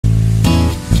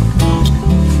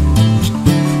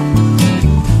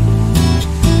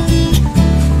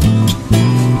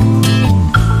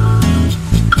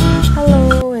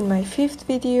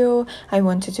video, I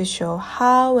wanted to show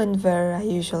how and where I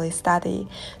usually study.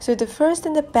 So the first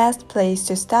and the best place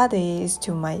to study is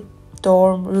to my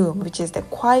dorm room, which is the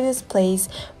quietest place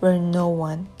where no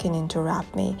one can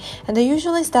interrupt me. And I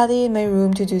usually study in my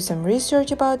room to do some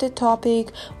research about the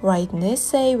topic, write an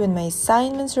essay when my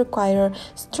assignments require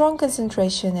strong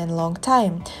concentration and long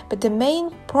time. But the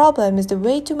main problem is the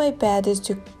way to my bed is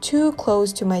too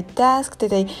close to my desk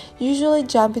that I usually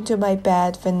jump into my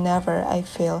bed whenever I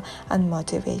feel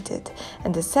unmotivated.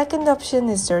 And the second option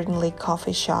is certainly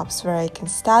coffee shops, where I can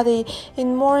study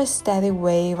in more aesthetic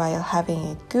way while having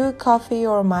a good coffee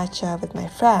or matcha with my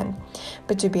friend.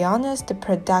 But to be honest, the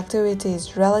productivity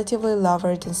is relatively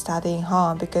lower than studying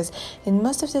home, because in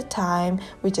most of the time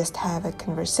we just have a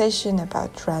conversation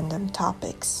about random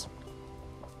topics.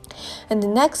 And the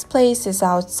next place is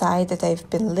outside that I've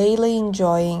been lately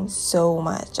enjoying so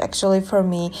much. Actually, for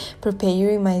me,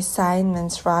 preparing my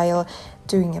assignments while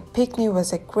doing a picnic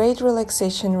was a great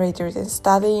relaxation rather than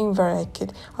studying, where I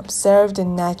could observe the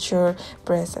nature,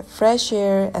 breathe the fresh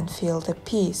air, and feel the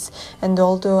peace. And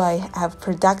although I have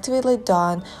productively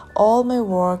done all my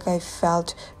work, I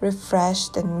felt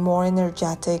refreshed and more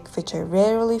energetic, which I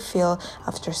rarely feel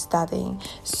after studying.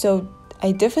 So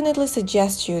I definitely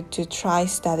suggest you to try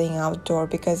studying outdoor,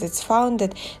 because it's found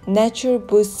that nature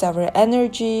boosts our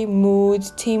energy, mood,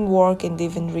 teamwork, and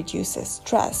even reduces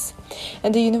stress.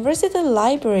 And the university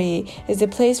library is a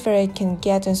place where I can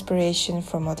get inspiration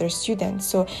from other students.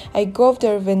 So I go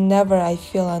there whenever I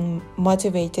feel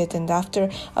unmotivated, and after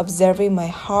observing my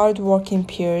hard-working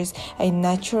peers, I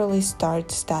naturally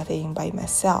start studying by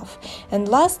myself. And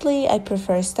lastly, I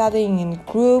prefer studying in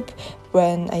group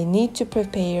when I need to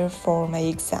prepare for my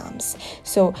exams.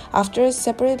 So after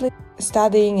separately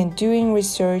studying and doing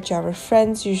research, our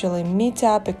friends usually meet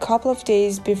up a couple of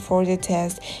days before the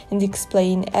test and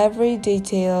explain every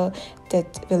detail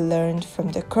that we learned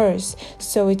from the course.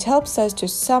 So it helps us to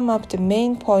sum up the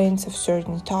main points of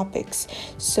certain topics.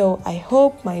 So I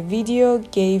hope my video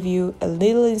gave you a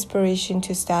little inspiration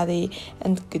to study,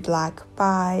 and good luck.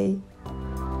 Bye.